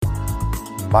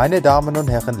Meine Damen und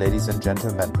Herren, Ladies and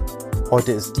Gentlemen,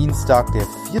 heute ist Dienstag, der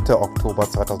 4.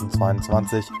 Oktober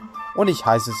 2022 und ich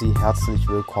heiße Sie herzlich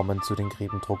willkommen zu den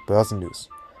Griepentrog Börsen News.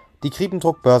 Die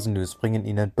Griepentrog Börsen News bringen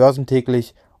Ihnen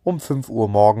börsentäglich um 5 Uhr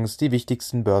morgens die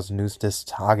wichtigsten Börsen News des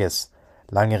Tages.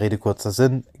 Lange Rede, kurzer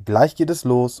Sinn, gleich geht es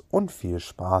los und viel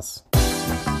Spaß.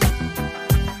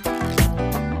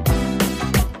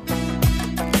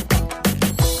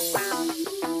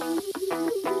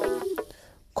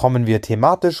 Kommen wir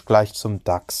thematisch gleich zum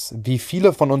DAX. Wie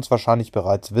viele von uns wahrscheinlich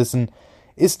bereits wissen,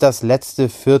 ist das letzte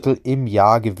Viertel im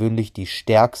Jahr gewöhnlich die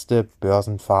stärkste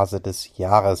Börsenphase des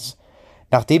Jahres.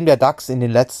 Nachdem der DAX in den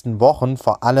letzten Wochen,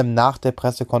 vor allem nach der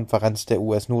Pressekonferenz der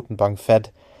US-Notenbank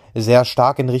Fed, sehr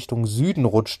stark in Richtung Süden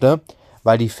rutschte,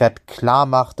 weil die Fed klar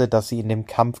machte, dass sie in dem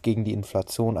Kampf gegen die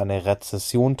Inflation eine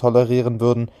Rezession tolerieren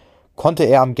würden, konnte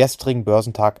er am gestrigen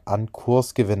Börsentag an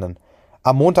Kurs gewinnen.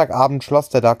 Am Montagabend schloss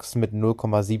der DAX mit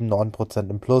 0,79%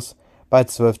 im Plus bei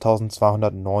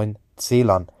 12.209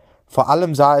 Zählern. Vor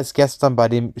allem sah es gestern bei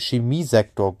dem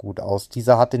Chemiesektor gut aus.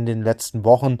 Dieser hat in den letzten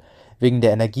Wochen wegen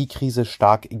der Energiekrise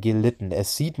stark gelitten.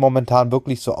 Es sieht momentan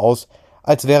wirklich so aus,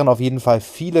 als wären auf jeden Fall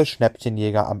viele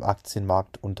Schnäppchenjäger am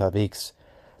Aktienmarkt unterwegs.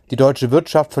 Die deutsche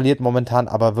Wirtschaft verliert momentan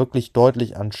aber wirklich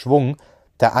deutlich an Schwung.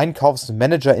 Der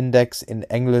Einkaufsmanager-Index, in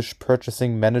Englisch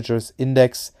Purchasing Managers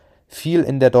Index, fiel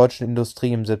in der deutschen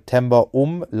Industrie im September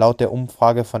laut der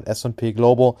Umfrage von S&P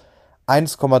Global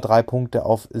 1,3 Punkte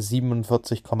auf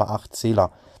 47,8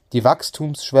 Zähler. Die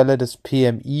Wachstumsschwelle des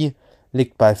PMI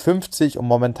liegt bei 50 und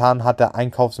momentan hat der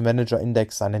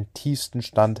Einkaufsmanager-Index seinen tiefsten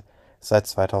Stand seit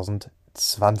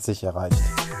 2020 erreicht.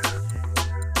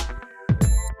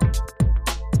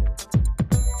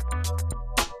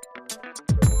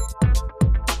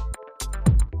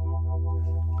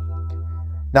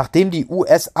 Nachdem die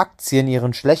US-Aktien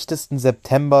ihren schlechtesten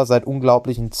September seit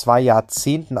unglaublichen 2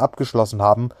 Jahrzehnten abgeschlossen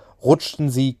haben, rutschten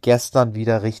sie gestern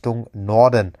wieder Richtung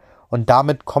Norden. Und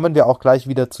damit kommen wir auch gleich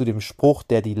wieder zu dem Spruch,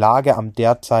 der die Lage am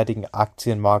derzeitigen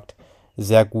Aktienmarkt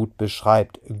sehr gut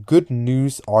beschreibt. Good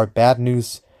news are bad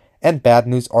news and bad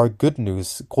news are good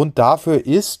news. Grund dafür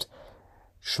ist,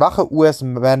 schwache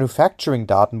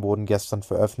US-Manufacturing-Daten wurden gestern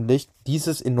veröffentlicht. Dies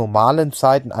ist in normalen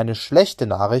Zeiten eine schlechte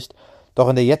Nachricht, doch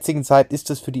in der jetzigen Zeit ist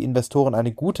es für die Investoren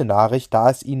eine gute Nachricht, da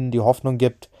es ihnen die Hoffnung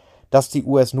gibt, dass die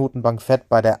US-Notenbank Fed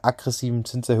bei der aggressiven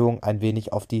Zinserhöhung ein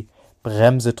wenig auf die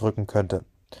Bremse drücken könnte.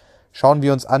 Schauen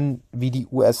wir uns an, wie die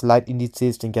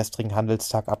US-Leitindizes den gestrigen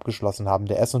Handelstag abgeschlossen haben.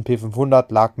 Der S&P 500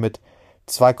 lag mit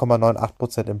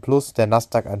 2,98% im Plus, der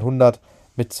Nasdaq 100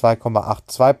 mit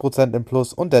 2,82% im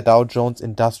Plus und der Dow Jones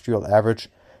Industrial Average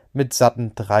mit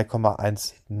satten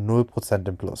 3,10%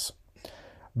 im Plus.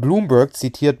 Bloomberg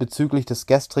zitiert bezüglich des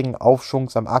gestrigen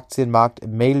Aufschwungs am Aktienmarkt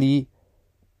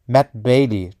Matt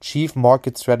Bailey, Chief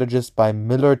Market Strategist bei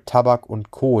Miller Tabak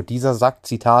 & Co. Dieser sagt,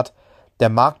 Zitat, der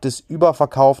Markt ist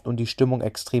überverkauft und die Stimmung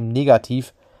extrem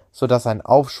negativ, sodass ein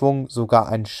Aufschwung, sogar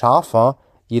ein scharfer,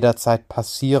 jederzeit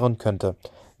passieren könnte.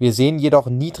 Wir sehen jedoch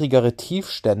niedrigere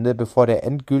Tiefstände, bevor der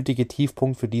endgültige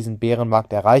Tiefpunkt für diesen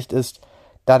Bärenmarkt erreicht ist,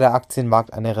 da der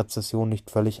Aktienmarkt eine Rezession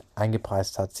nicht völlig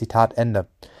eingepreist hat. Zitat Ende.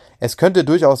 Es könnte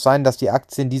durchaus sein, dass die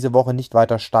Aktien diese Woche nicht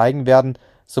weiter steigen werden,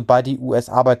 sobald die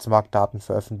US-Arbeitsmarktdaten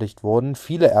veröffentlicht wurden.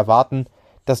 Viele erwarten,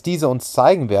 dass diese uns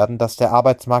zeigen werden, dass der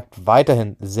Arbeitsmarkt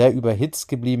weiterhin sehr überhitzt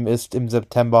geblieben ist im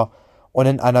September und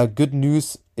in einer Good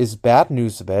News is Bad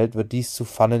News Welt wird dies zu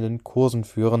fallenden Kursen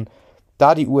führen,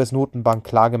 da die US-Notenbank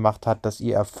klargemacht hat, dass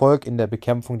ihr Erfolg in der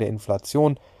Bekämpfung der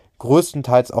Inflation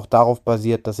größtenteils auch darauf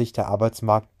basiert, dass sich der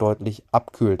Arbeitsmarkt deutlich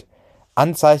abkühlt.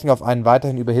 Anzeichen auf einen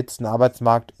weiterhin überhitzten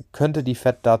Arbeitsmarkt könnte die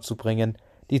Fed dazu bringen,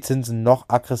 die Zinsen noch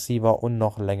aggressiver und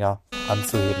noch länger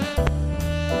anzuheben.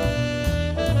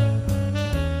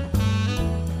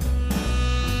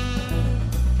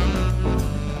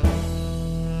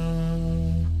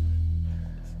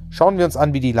 Schauen wir uns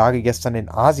an, wie die Lage gestern in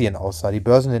Asien aussah. Die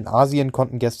Börsen in Asien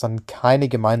konnten gestern keine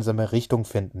gemeinsame Richtung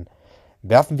finden.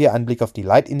 Werfen wir einen Blick auf die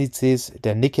Leitindizes.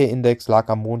 Der Nikkei-Index lag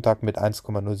am Montag mit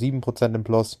 1,07% im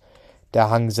Plus. Der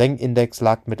Hang Seng-Index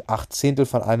lag mit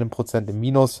 0,08% im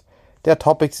Minus, der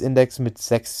Topix-Index mit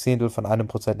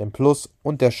 0,06% im Plus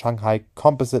und der Shanghai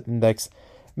Composite-Index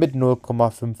mit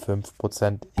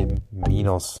 0,55% im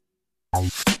Minus.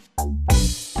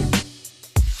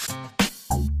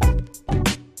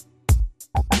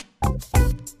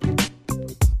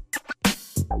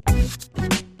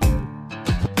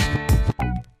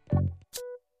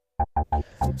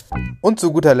 Und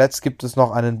zu guter Letzt gibt es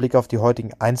noch einen Blick auf die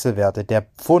heutigen Einzelwerte. Der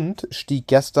Pfund stieg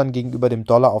gestern gegenüber dem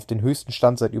Dollar auf den höchsten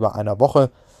Stand seit über einer Woche.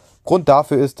 Grund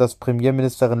dafür ist, dass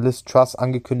Premierministerin Liz Truss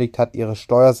angekündigt hat, ihre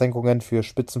Steuersenkungen für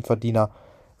Spitzenverdiener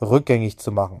rückgängig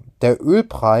zu machen. Der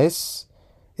Ölpreis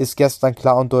ist gestern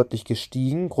klar und deutlich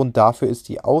gestiegen. Grund dafür ist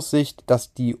die Aussicht,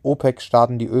 dass die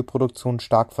OPEC-Staaten die Ölproduktion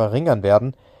stark verringern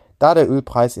werden, da der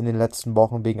Ölpreis in den letzten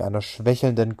Wochen wegen einer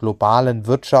schwächelnden globalen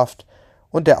Wirtschaft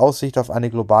und der Aussicht auf eine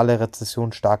globale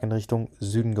Rezession stark in Richtung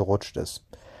Süden gerutscht ist.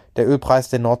 Der Ölpreis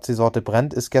der Nordseesorte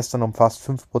Brent ist gestern um fast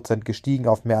 5% gestiegen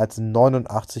auf mehr als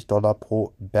 $89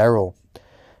 pro Barrel.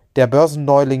 Der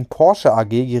Börsenneuling Porsche AG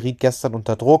geriet gestern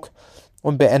unter Druck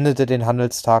und beendete den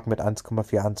Handelstag mit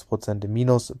 1,41% im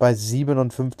Minus bei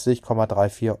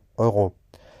 57,34 Euro.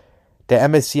 Der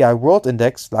MSCI World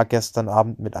Index lag gestern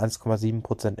Abend mit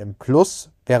 1,7% im Plus,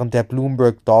 während der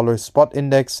Bloomberg Dollar Spot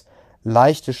Index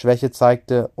leichte Schwäche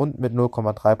zeigte und mit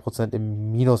 0,3%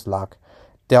 im Minus lag.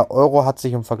 Der Euro hat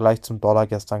sich im Vergleich zum Dollar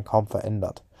gestern kaum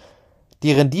verändert.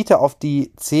 Die Rendite auf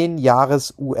die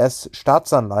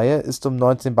 10-Jahres-US-Staatsanleihe ist um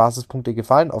 19 Basispunkte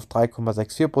gefallen auf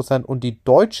 3,64% und die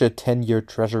deutsche 10-Year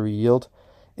Treasury Yield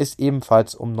ist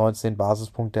ebenfalls um 19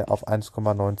 Basispunkte auf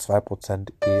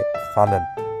 1,92% gefallen.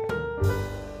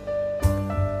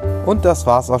 Und das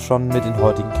war's auch schon mit den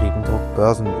heutigen Griepentrog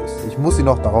Börsen News. Ich muss Sie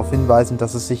noch darauf hinweisen,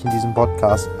 dass es sich in diesem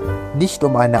Podcast nicht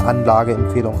um eine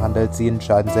Anlageempfehlung handelt. Sie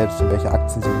entscheiden selbst, in welche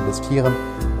Aktien Sie investieren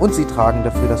und Sie tragen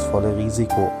dafür das volle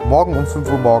Risiko. Morgen um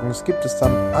 5 Uhr morgens gibt es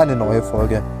dann eine neue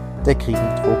Folge der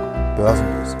Griepentrog Börsen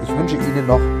News. Ich wünsche Ihnen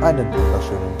noch einen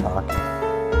wunderschönen Tag.